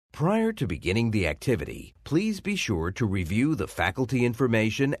Prior to beginning the activity, please be sure to review the faculty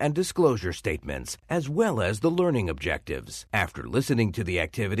information and disclosure statements, as well as the learning objectives. After listening to the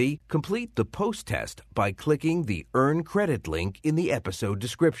activity, complete the post-test by clicking the Earn Credit link in the episode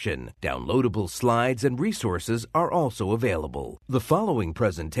description. Downloadable slides and resources are also available. The following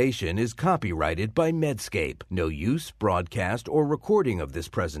presentation is copyrighted by Medscape. No use, broadcast, or recording of this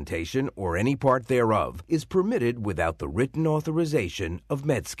presentation or any part thereof is permitted without the written authorization of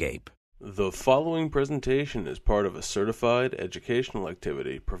Medscape. The following presentation is part of a certified educational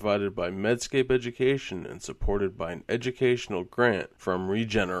activity provided by Medscape Education and supported by an educational grant from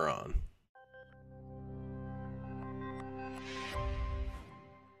Regeneron.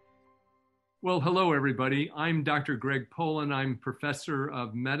 Well, hello, everybody. I'm Dr. Greg Poland. I'm professor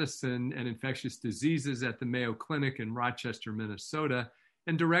of medicine and infectious diseases at the Mayo Clinic in Rochester, Minnesota,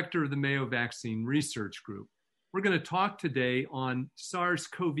 and director of the Mayo Vaccine Research Group. We're going to talk today on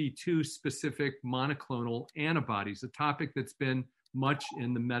SARS-CoV-2 specific monoclonal antibodies, a topic that's been much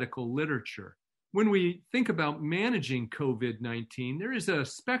in the medical literature. When we think about managing COVID-19, there is a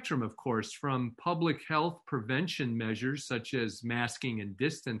spectrum, of course, from public health prevention measures such as masking and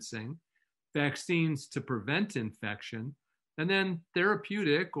distancing, vaccines to prevent infection, and then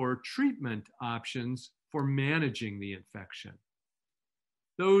therapeutic or treatment options for managing the infection.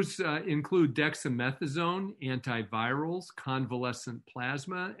 Those include dexamethasone, antivirals, convalescent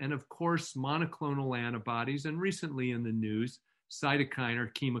plasma, and of course, monoclonal antibodies, and recently in the news, cytokine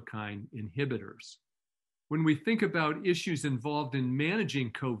or chemokine inhibitors. When we think about issues involved in managing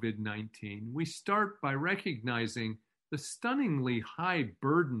COVID-19, we start by recognizing the stunningly high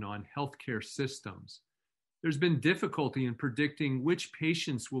burden on healthcare systems. There's been difficulty in predicting which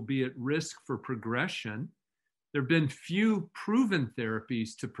patients will be at risk for progression. There have been few proven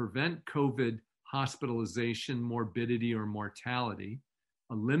therapies to prevent COVID hospitalization, morbidity, or mortality,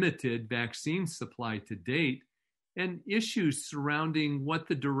 a limited vaccine supply to date, and issues surrounding what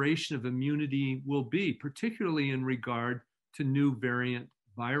the duration of immunity will be, particularly in regard to new variant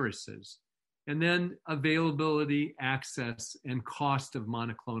viruses. And then availability, access, and cost of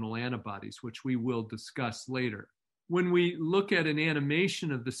monoclonal antibodies, which we will discuss later. When we look at an animation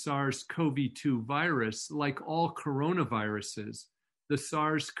of the SARS-CoV-2 virus, like all coronaviruses, the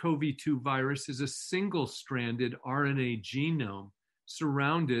SARS-CoV-2 virus is a single-stranded RNA genome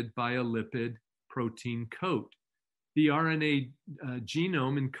surrounded by a lipid protein coat. The RNA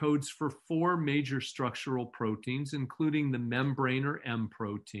genome encodes for 4 major structural proteins, including the membrane or M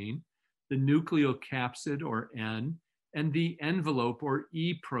protein, the nucleocapsid or N, and the envelope or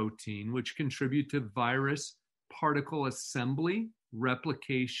E protein, which contribute to virus particle assembly,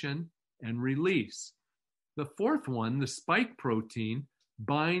 replication, and release. The 4th one, the spike protein,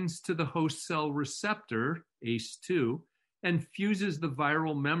 binds to the host cell receptor, ACE2, and fuses the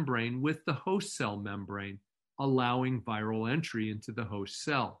viral membrane with the host cell membrane, allowing viral entry into the host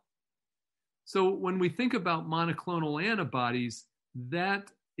cell. So when we think about monoclonal antibodies, that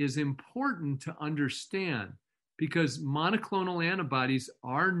is important to understand because monoclonal antibodies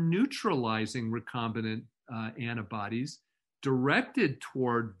are neutralizing recombinant antibodies directed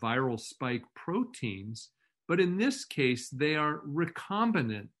toward viral spike proteins, but in this case, they are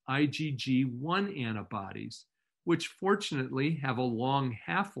recombinant IgG1 antibodies, which fortunately have a long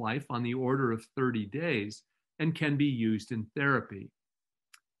half-life on the order of 30 days and can be used in therapy.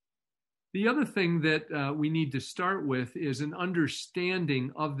 The other thing that we need to start with is an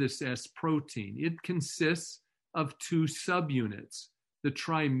understanding of this S protein. It consists of 2 subunits, the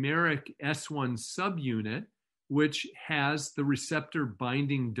trimeric S1 subunit, which has the receptor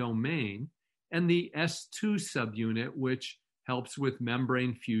binding domain, and the S2 subunit, which helps with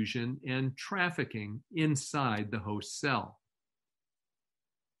membrane fusion and trafficking inside the host cell.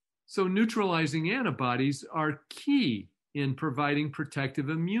 So neutralizing antibodies are key in providing protective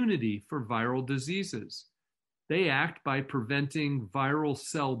immunity for viral diseases. They act by preventing viral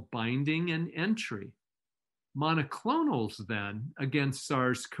cell binding and entry. Monoclonals then, against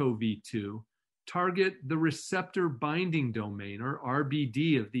SARS-CoV-2, target the receptor binding domain, or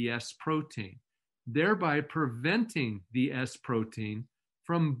RBD, of the S protein, thereby preventing the S protein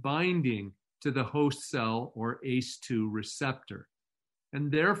from binding to the host cell, or ACE2 receptor. And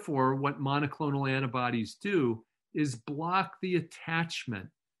therefore, what monoclonal antibodies do is block the attachment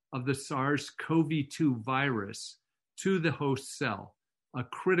of the SARS-CoV-2 virus to the host cell, a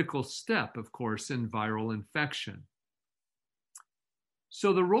critical step, of course, in viral infection.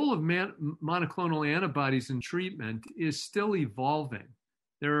 So the role of monoclonal antibodies in treatment is still evolving.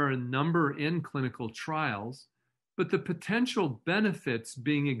 There are a number in clinical trials, but the potential benefits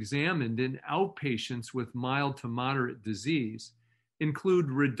being examined in outpatients with mild to moderate disease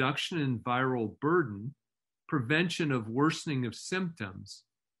include reduction in viral burden, prevention of worsening of symptoms,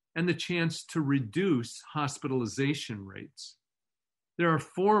 and the chance to reduce hospitalization rates. There are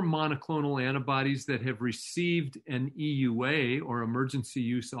 4 monoclonal antibodies that have received an EUA, or emergency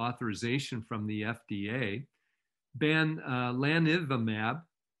use authorization, from the FDA. Lanivimab,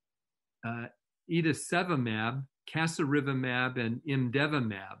 etesevimab, casirivimab, and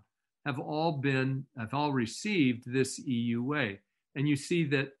imdevimab have all received this EUA. And you see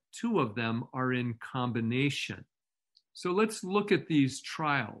that 2 of them are in combination. So let's look at these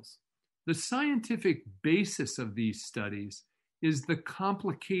trials. The scientific basis of these studies is the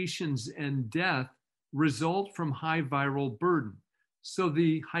complications and death result from high viral burden. So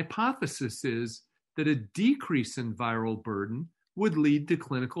the hypothesis is that a decrease in viral burden would lead to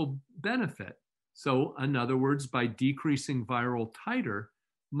clinical benefit. So in other words, by decreasing viral titer,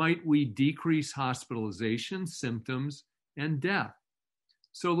 might we decrease hospitalization, symptoms, and death?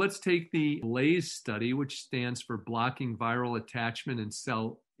 So let's take the BLAZE study, which stands for Blocking Viral Attachment and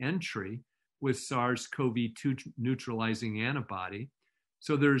Cell Entry with SARS-CoV-2 Neutralizing Antibody.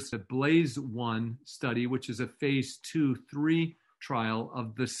 So there's a BLAZE-1 study, which is a phase 2/3 trial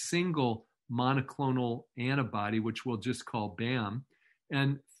of the single monoclonal antibody, which we'll just call BAM,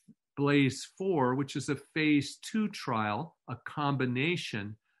 and BLAZE-4, which is a phase 2 trial, a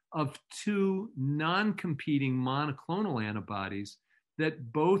combination of 2 non-competing monoclonal antibodies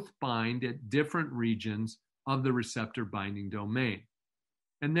that both bind at different regions of the receptor binding domain.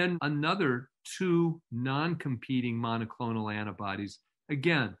 And then another 2 non-competing monoclonal antibodies,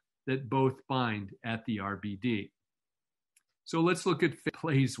 again, that both bind at the RBD. So let's look at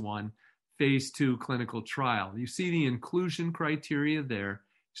BLAZE-1, phase 2 clinical trial. You see the inclusion criteria there.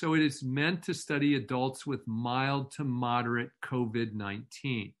 So it is meant to study adults with mild to moderate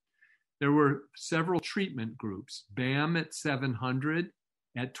COVID-19. There were several treatment groups: BAM at 700,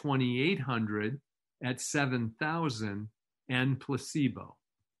 at 2,800, at 7,000, and placebo.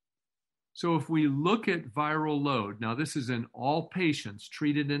 So if we look at viral load, now this is in all patients,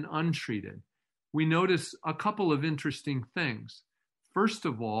 treated and untreated, we notice a couple of interesting things. First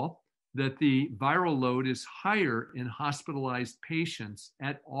of all, that the viral load is higher in hospitalized patients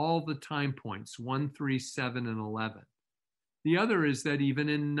at all the time points, 1, 3, 7, and 11. The other is that even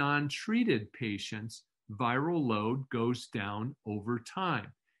in non-treated patients, viral load goes down over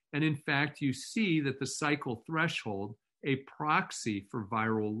time. And in fact, you see that the cycle threshold, a proxy for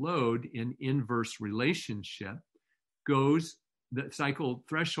viral load in inverse relationship, the cycle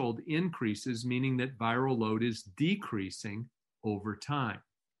threshold increases, meaning that viral load is decreasing over time.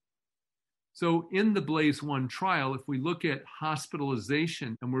 So in the BLAZE-1 trial, if we look at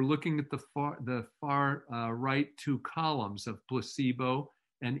hospitalization, and we're looking at the far right 2 columns of placebo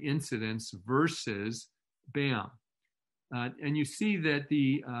and incidence versus BAM. And you see that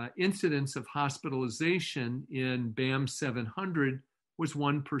the incidence of hospitalization in BAM 700 was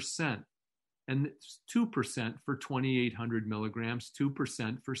 1%, and 2% for 2,800 milligrams,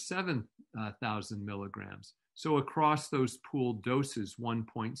 2% for 7,000 milligrams. So across those pooled doses,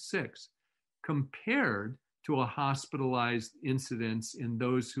 1.6. Compared to a hospitalized incidence in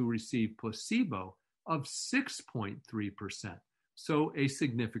those who received placebo of 6.3%. So a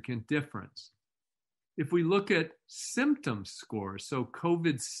significant difference. If we look at symptom scores, so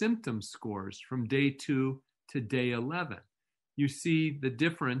COVID symptom scores from day 2 to day 11, you see the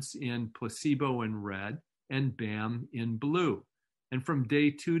difference in placebo in red and BAM in blue. And from day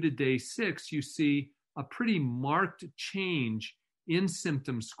 2 to day 6, you see a pretty marked change in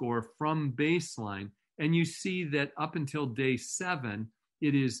symptom score from baseline. And you see that up until day 7,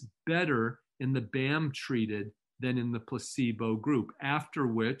 it is better in the BAM treated than in the placebo group, after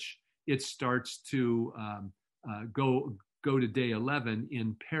which it starts to go to day 11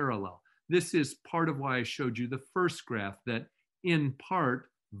 in parallel. This is part of why I showed you the first graph, that in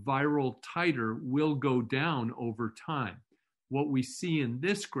part, viral titer will go down over time. What we see in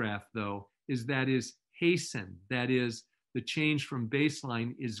this graph, though, is that is hastened. That is, the change from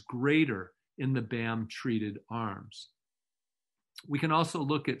baseline is greater in the BAM-treated arms. We can also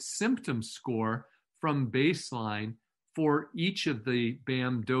look at symptom score from baseline for each of the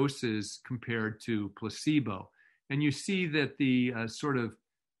BAM doses compared to placebo. And you see that the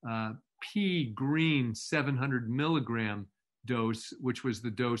pea green 700 milligram dose, which was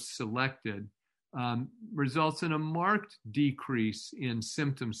the dose selected, results in a marked decrease in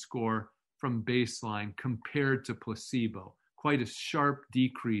symptom score from baseline compared to placebo. Quite a sharp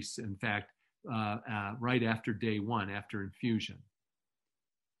decrease, in fact, right after day 1, after infusion.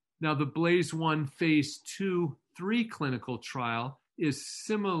 Now, the BLAZE-1 phase 2/3 clinical trial is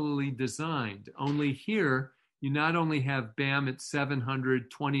similarly designed, only here you not only have BAM at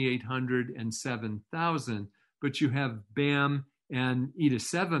 700, 2800, and 7000, but you have BAM and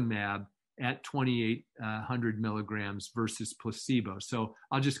etesevimab at 2800 milligrams versus placebo. So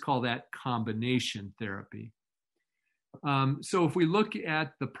I'll just call that combination therapy. So if we look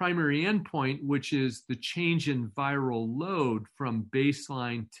at the primary endpoint, which is the change in viral load from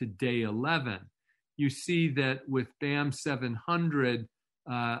baseline to day 11, you see that with BAM 700,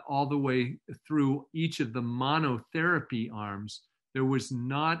 all the way through each of the monotherapy arms, there was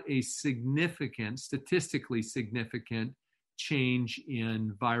not a statistically significant change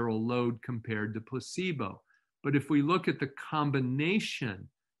in viral load compared to placebo. But if we look at the combination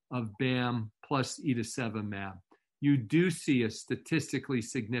of BAM plus etesevimab, you do see a statistically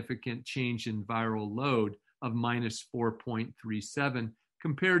significant change in viral load of minus 4.37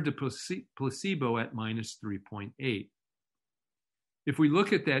 compared to placebo at minus 3.8. If we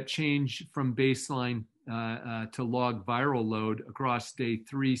look at that change from baseline to log viral load across day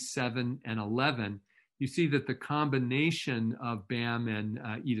 3, 7, and 11, you see that the combination of BAM and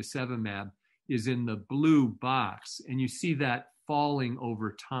etesevimab is in the blue box, and you see that falling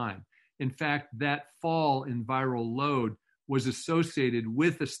over time. In fact, that fall in viral load was associated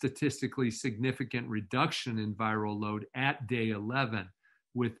with a statistically significant reduction in viral load at day 11,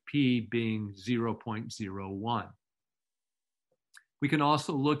 with P being 0.01. We can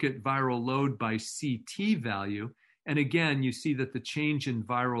also look at viral load by CT value. And again, you see that the change in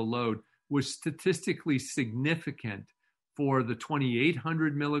viral load was statistically significant for the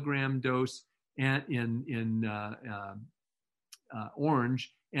 2800 milligram dose and in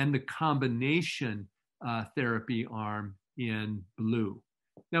orange, and the combination therapy arm in blue.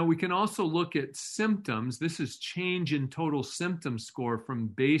 Now, we can also look at symptoms. This is change in total symptom score from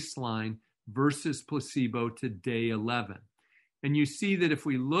baseline versus placebo to day 11. And you see that if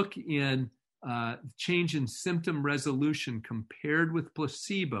we look in change in symptom resolution compared with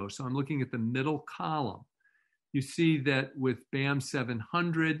placebo, so I'm looking at the middle column, you see that with BAM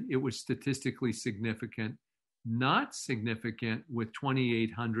 700, it was statistically significant, not significant with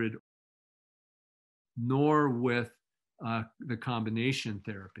 2800, nor with the combination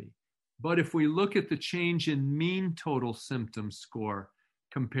therapy. But if we look at the change in mean total symptom score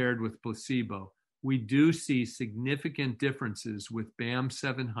compared with placebo, we do see significant differences with BAM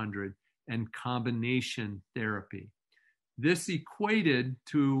 700 and combination therapy. This equated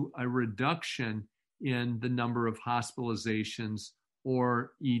to a reduction in the number of hospitalizations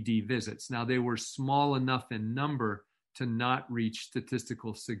or ED visits. Now, they were small enough in number to not reach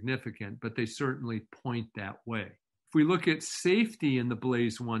statistical significance, but they certainly point that way. If we look at safety in the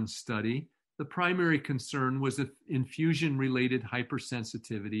BLAZE-1 study, the primary concern was infusion-related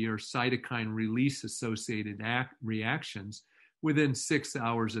hypersensitivity or cytokine release-associated reactions within 6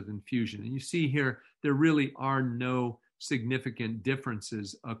 hours of infusion. And you see here, there really are no significant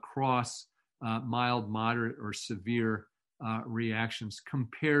differences across mild, moderate, or severe reactions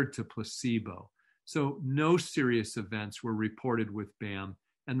compared to placebo. So no serious events were reported with BAM,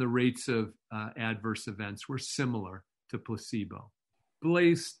 and the rates of adverse events were similar to placebo.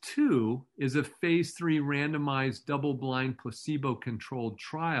 BLAZE-2 is a phase 3 randomized double-blind placebo-controlled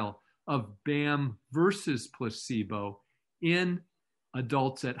trial of BAM versus placebo in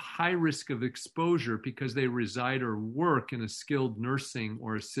adults at high risk of exposure because they reside or work in a skilled nursing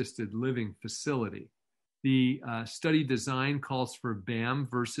or assisted living facility. The study design calls for BAM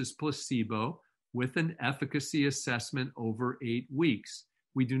versus placebo with an efficacy assessment over 8 weeks.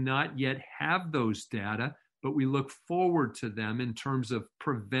 We do not yet have those data, but we look forward to them in terms of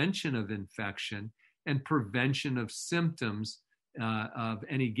prevention of infection and prevention of symptoms of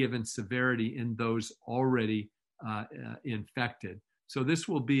any given severity in those already infected. So this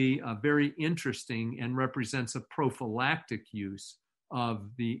will be very interesting and represents a prophylactic use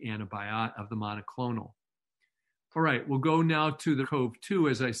of the antibiotic, of the monoclonal. All right, we'll go now to the CoV-2.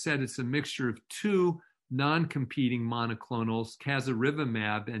 As I said, it's a mixture of two non-competing monoclonals,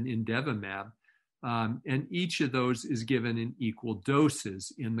 casirivimab and indevimab, and each of those is given in equal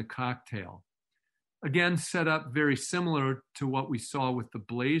doses in the cocktail. Again, set up very similar to what we saw with the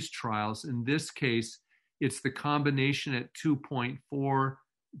BLAZE trials. In this case, it's the combination at 2.4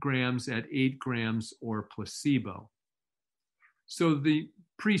 grams, at 8 grams, or placebo. So the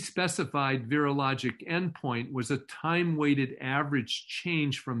pre-specified virologic endpoint was a time-weighted average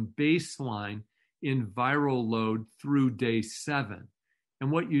change from baseline in viral load through day 7.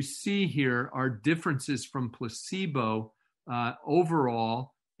 And what you see here are differences from placebo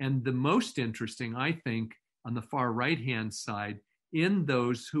overall, and the most interesting, I think, on the far right-hand side, in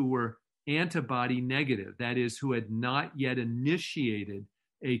those who were antibody negative, that is, who had not yet initiated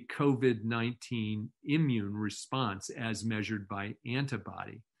a COVID-19 immune response as measured by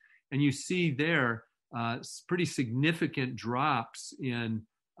antibody. And you see there pretty significant drops in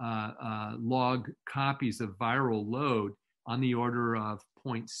log copies of viral load on the order of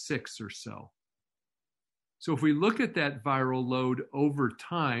 0.6 or so. So if we look at that viral load over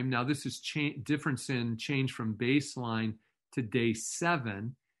time, now this is difference in change from baseline to day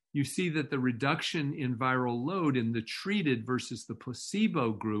 7, you see that the reduction in viral load in the treated versus the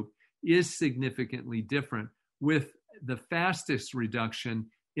placebo group is significantly different, with the fastest reduction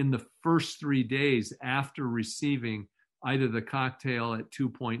in the first 3 days after receiving either the cocktail at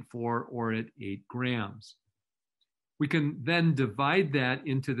 2.4 or at 8 grams. We can then divide that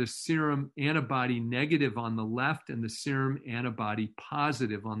into the serum antibody negative on the left and the serum antibody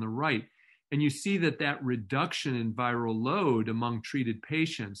positive on the right. And you see that that reduction in viral load among treated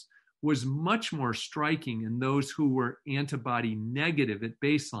patients was much more striking in those who were antibody negative at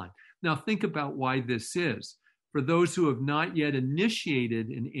baseline. Now think about why this is. For those who have not yet initiated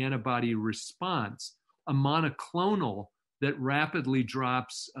an antibody response, a monoclonal that rapidly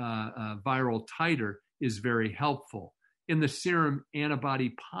drops viral titer is very helpful. In the serum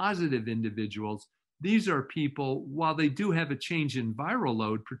antibody positive individuals, these are people, while they do have a change in viral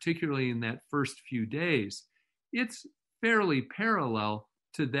load, particularly in that first few days, it's fairly parallel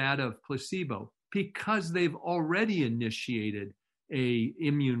to that of placebo because they've already initiated an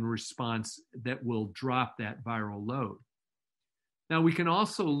immune response that will drop that viral load. Now, we can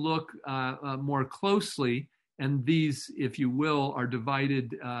also look more closely, and these, if you will, are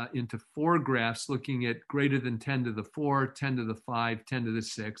divided into 4 graphs looking at greater than 10 to the 4, 10 to the 5, 10 to the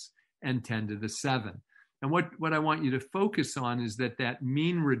 6, and 10 to the 7. And what I want you to focus on is that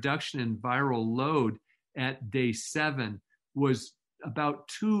mean reduction in viral load at day 7 was about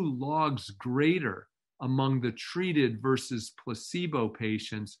 2 logs greater among the treated versus placebo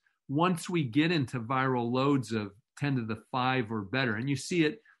patients once we get into viral loads of 10 to the 5 or better. And you see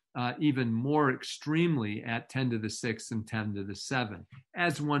it even more extremely at 10 to the 6 and 10 to the 7,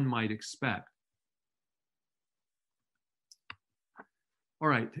 as one might expect. All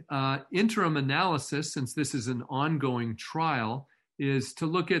right, interim analysis, since this is an ongoing trial, is to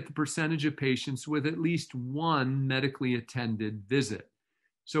look at the percentage of patients with at least one medically attended visit.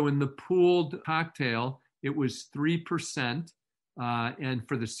 So in the pooled cocktail, it was 3%, and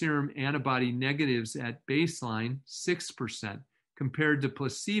for the serum antibody negatives at baseline, 6%, compared to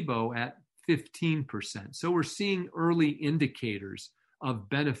placebo at 15%. So we're seeing early indicators of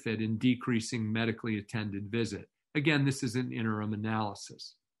benefit in decreasing medically attended visit. Again, this is an interim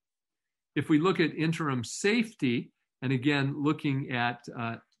analysis. If we look at interim safety, and again, looking at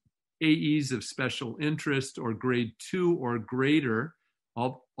AEs of special interest or grade 2 or greater,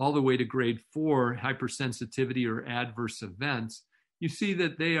 all the way to grade 4, hypersensitivity or adverse events, you see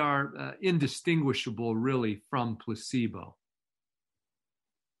that they are indistinguishable really from placebo.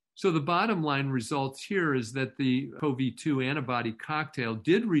 So the bottom line results here is that the SARS-CoV-2 antibody cocktail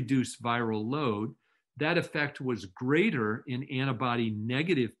did reduce viral load. That effect was greater in antibody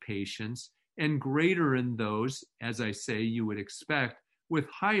negative patients and greater in those, as I say, you would expect, with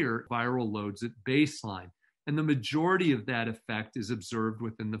higher viral loads at baseline. And the majority of that effect is observed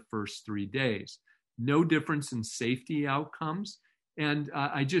within the first 3 days. No difference in safety outcomes. And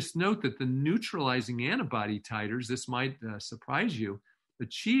I just note that the neutralizing antibody titers, this might surprise you,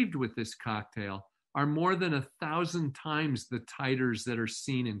 achieved with this cocktail are more than 1,000 times the titers that are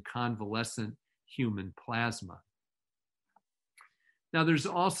seen in convalescent human plasma. Now, there's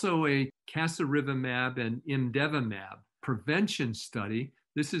also a casirivimab and imdevimab prevention study.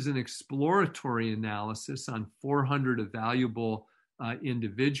 This is an exploratory analysis on 400 evaluable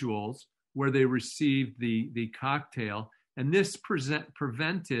individuals where they received the cocktail, and this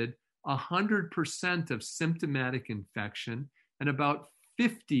prevented 100% of symptomatic infection and about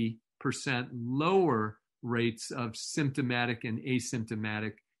 50% lower rates of symptomatic and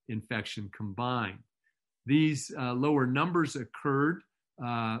asymptomatic infection combined. These lower numbers occurred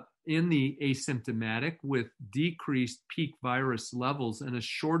in the asymptomatic with decreased peak virus levels and a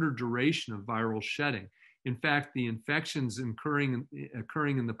shorter duration of viral shedding. In fact, the infections occurring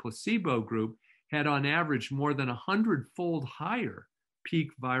in the placebo group had on average more than 100-fold higher peak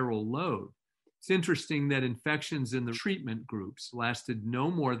viral load. It's interesting that infections in the treatment groups lasted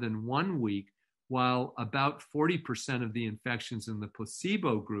no more than 1 week, while about 40% of the infections in the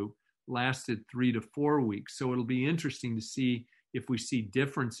placebo group lasted 3 to 4 weeks. So it'll be interesting to see if we see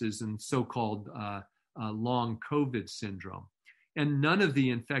differences in so-called long COVID syndrome. And none of the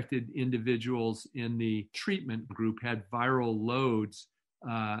infected individuals in the treatment group had viral loads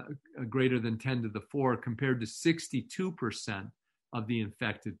greater than 10 to the 4, compared to 62% of the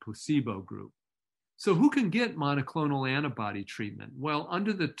infected placebo group. So who can get monoclonal antibody treatment? Well,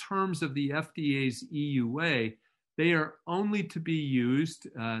 under the terms of the FDA's EUA, they are only to be used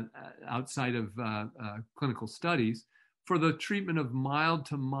outside of clinical studies for the treatment of mild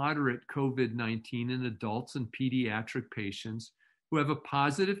to moderate COVID-19 in adults and pediatric patients who have a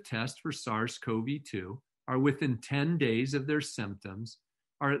positive test for SARS-CoV-2, are within 10 days of their symptoms,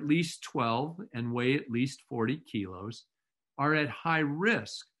 are at least 12 and weigh at least 40 kilos, are at high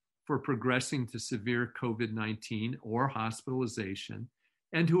risk for progressing to severe COVID-19 or hospitalization,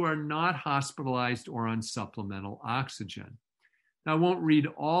 and who are not hospitalized or on supplemental oxygen. Now, I won't read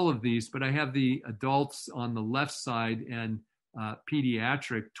all of these, but I have the adults on the left side and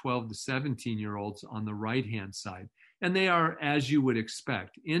pediatric 12 to 17-year-olds on the right-hand side. And they are, as you would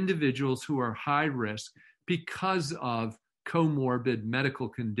expect, individuals who are high risk because of comorbid medical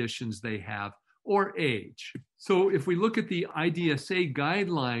conditions they have or age. So if we look at the IDSA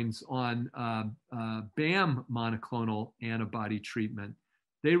guidelines on BAM monoclonal antibody treatment,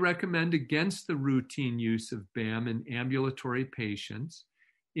 they recommend against the routine use of BAM in ambulatory patients.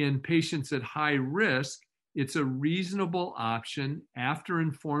 In patients at high risk, it's a reasonable option after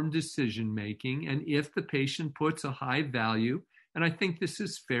informed decision-making, and if the patient puts a high value, and I think this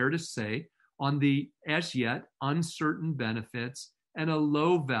is fair to say, on the as yet uncertain benefits and a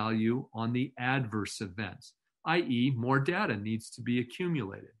low value on the adverse events, i.e. more data needs to be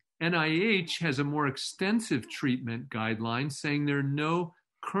accumulated. NIH has a more extensive treatment guideline saying there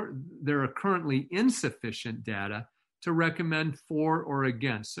are currently insufficient data to recommend for or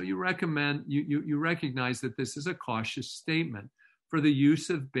against. So you recognize that this is a cautious statement for the use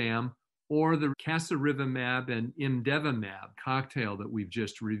of BAM or the casirivimab and imdevimab cocktail that we've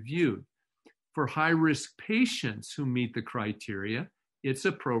just reviewed. For high-risk patients who meet the criteria, it's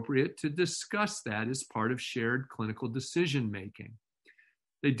appropriate to discuss that as part of shared clinical decision-making.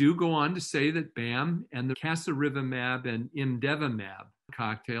 They do go on to say that BAM and the casirivimab and imdevimab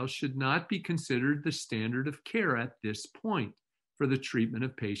cocktail should not be considered the standard of care at this point for the treatment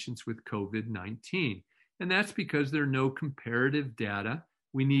of patients with COVID-19. And that's because there are no comparative data.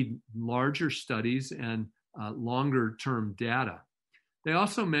 We need larger studies and longer-term data. They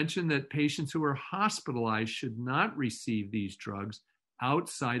also mention that patients who are hospitalized should not receive these drugs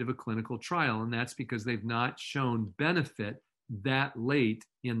outside of a clinical trial, and that's because they've not shown benefit that late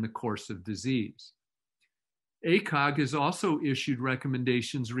in the course of disease. ACOG has also issued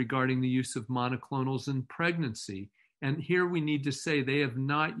recommendations regarding the use of monoclonals in pregnancy, and here we need to say they have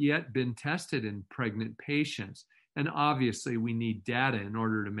not yet been tested in pregnant patients, and obviously we need data in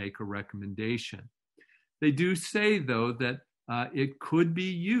order to make a recommendation. They do say, though, that it could be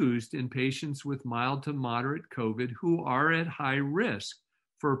used in patients with mild to moderate COVID who are at high risk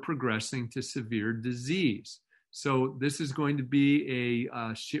for progressing to severe disease. So this is going to be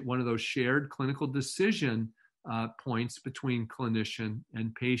one of those shared clinical decision points between clinician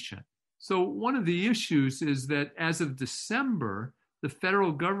and patient. So one of the issues is that as of December, the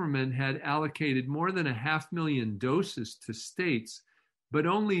federal government had allocated more than 500,000 doses to states, but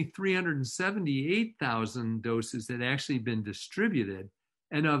only 378,000 doses had actually been distributed.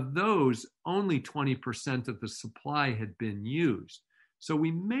 And of those, only 20% of the supply had been used. So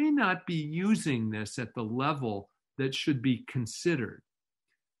we may not be using this at the level that should be considered.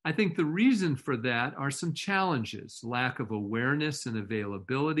 I think the reason for that are some challenges: lack of awareness and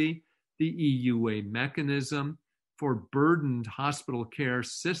availability, the EUA mechanism, for burdened hospital care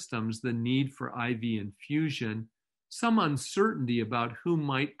systems, the need for IV infusion, some uncertainty about who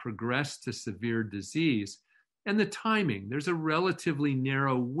might progress to severe disease, and the timing. There's a relatively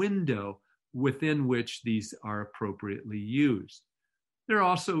narrow window within which these are appropriately used. There are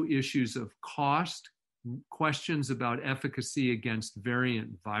also issues of cost, questions about efficacy against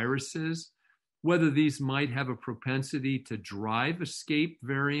variant viruses, whether these might have a propensity to drive escape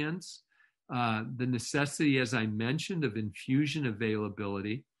variants, the necessity, as I mentioned, of infusion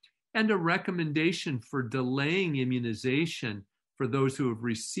availability, and a recommendation for delaying immunization for those who have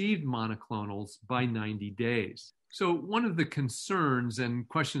received monoclonals by 90 days. So one of the concerns and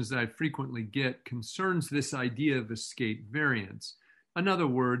questions that I frequently get concerns this idea of escape variants. In other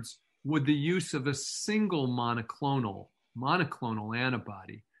words, would the use of a single monoclonal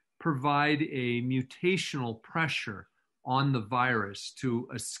antibody provide a mutational pressure on the virus to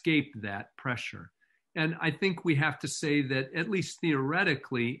escape that pressure? And I think we have to say that at least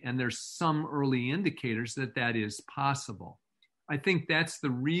theoretically, and there's some early indicators that that is possible. I think that's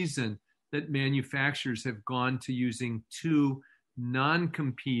the reason that manufacturers have gone to using two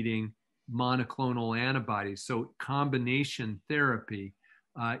non-competing monoclonal antibodies, so combination therapy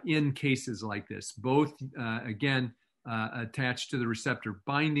in cases like this. Both, again, attach to the receptor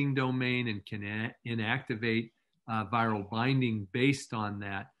binding domain and can inactivate viral binding based on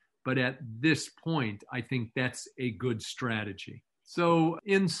that. But at this point, I think that's a good strategy. So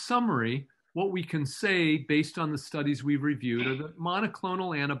in summary, what we can say based on the studies we've reviewed are that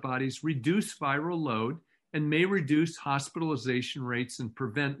monoclonal antibodies reduce viral load and may reduce hospitalization rates and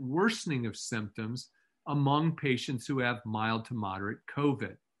prevent worsening of symptoms among patients who have mild to moderate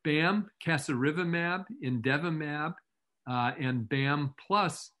COVID. BAM, casirivimab, indevimab, and BAM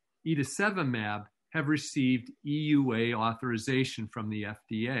plus etesevimab have received EUA authorization from the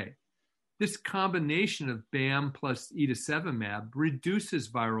FDA. This combination of BAM plus etesevimab reduces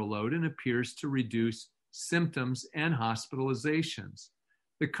viral load and appears to reduce symptoms and hospitalizations.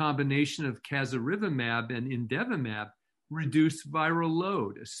 The combination of casirivimab and indevimab reduce viral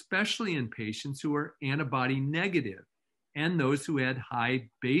load, especially in patients who are antibody negative and those who had high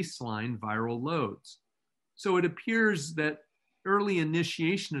baseline viral loads. So it appears that early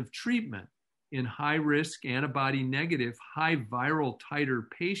initiation of treatment in high-risk, antibody-negative, high viral titer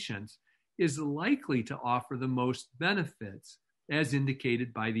patients is likely to offer the most benefits, as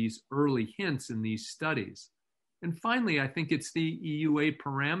indicated by these early hints in these studies. And finally, I think it's the EUA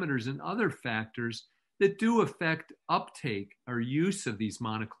parameters and other factors that do affect uptake or use of these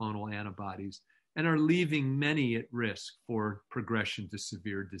monoclonal antibodies and are leaving many at risk for progression to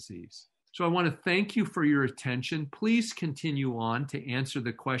severe disease. So I want to thank you for your attention. Please continue on to answer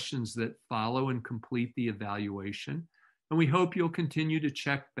the questions that follow and complete the evaluation. And we hope you'll continue to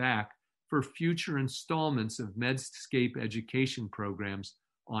check back for future installments of Medscape education programs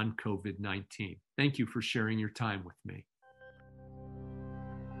on COVID-19. Thank you for sharing your time with me.